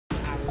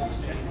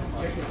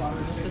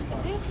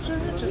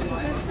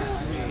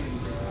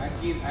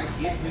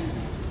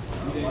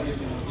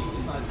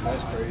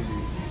That's crazy.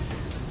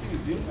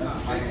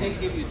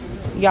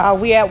 Y'all,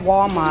 we at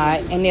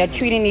Walmart, and they're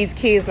treating these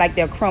kids like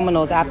they're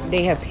criminals after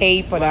they have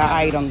paid for their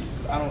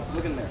items. I don't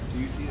look in there. Do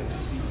you see a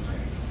receipt?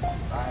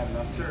 I have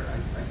nothing. Sir, I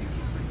think you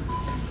put the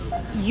receipt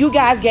over. You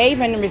guys gave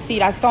him the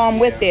receipt. I saw him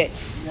with it.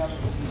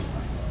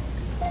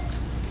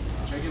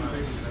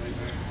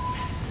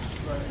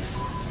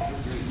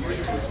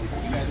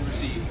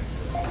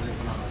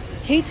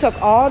 He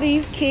took all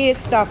these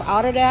kids' stuff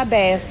out of their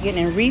basket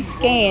and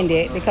rescanned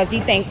it because he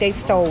think they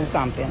stole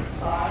something.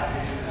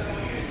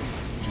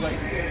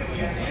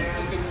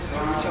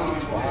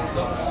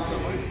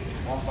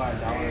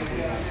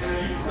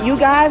 You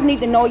guys need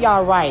to know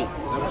y'all rights.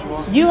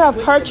 You have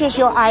purchased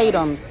your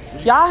items.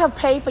 Y'all have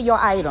paid for your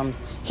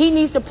items. He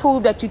needs to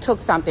prove that you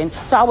took something.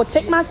 So I will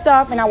take my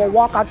stuff and I will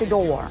walk out the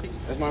door.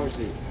 That's my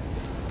receipt.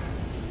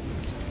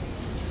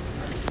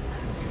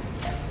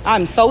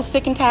 I'm so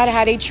sick and tired of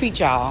how they treat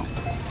y'all.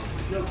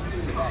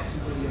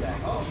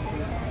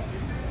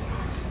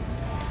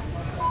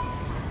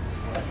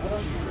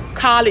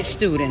 College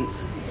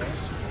students.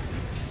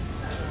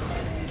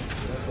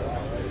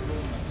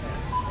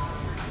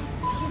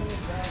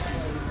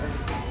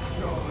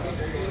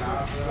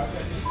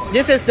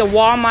 This is the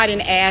Walmart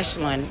in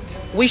Ashland.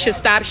 We should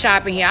stop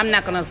shopping here. I'm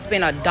not going to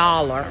spend $1.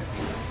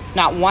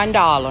 Not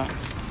 $1.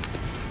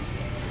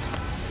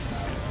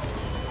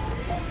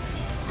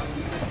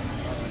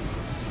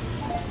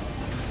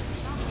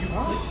 You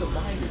clicked the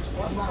binder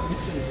twice.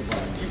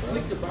 You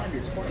clicked the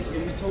binder twice,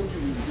 and we told you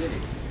when you did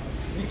it.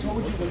 We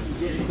told you when you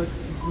did it.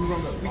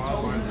 We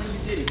told you when you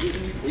did it.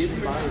 Didn't we?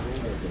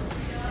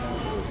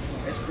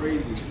 That's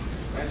crazy.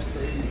 That's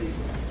crazy.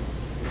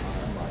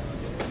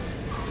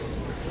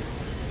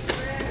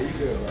 You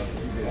good, bro.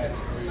 That's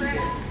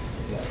crazy.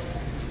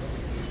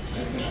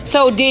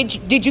 So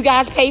did you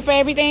guys pay for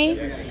everything?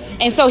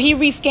 And so he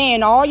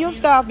rescanned all your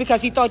stuff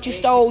because he thought you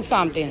stole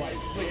something.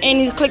 And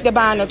he clicked the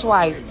binder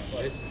twice.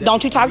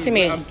 Don't you talk to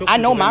me. I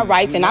know my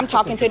rights and I'm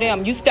talking to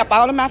them. You step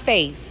out of my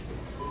face.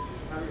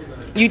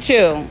 You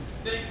too.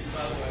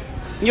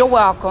 You're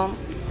welcome.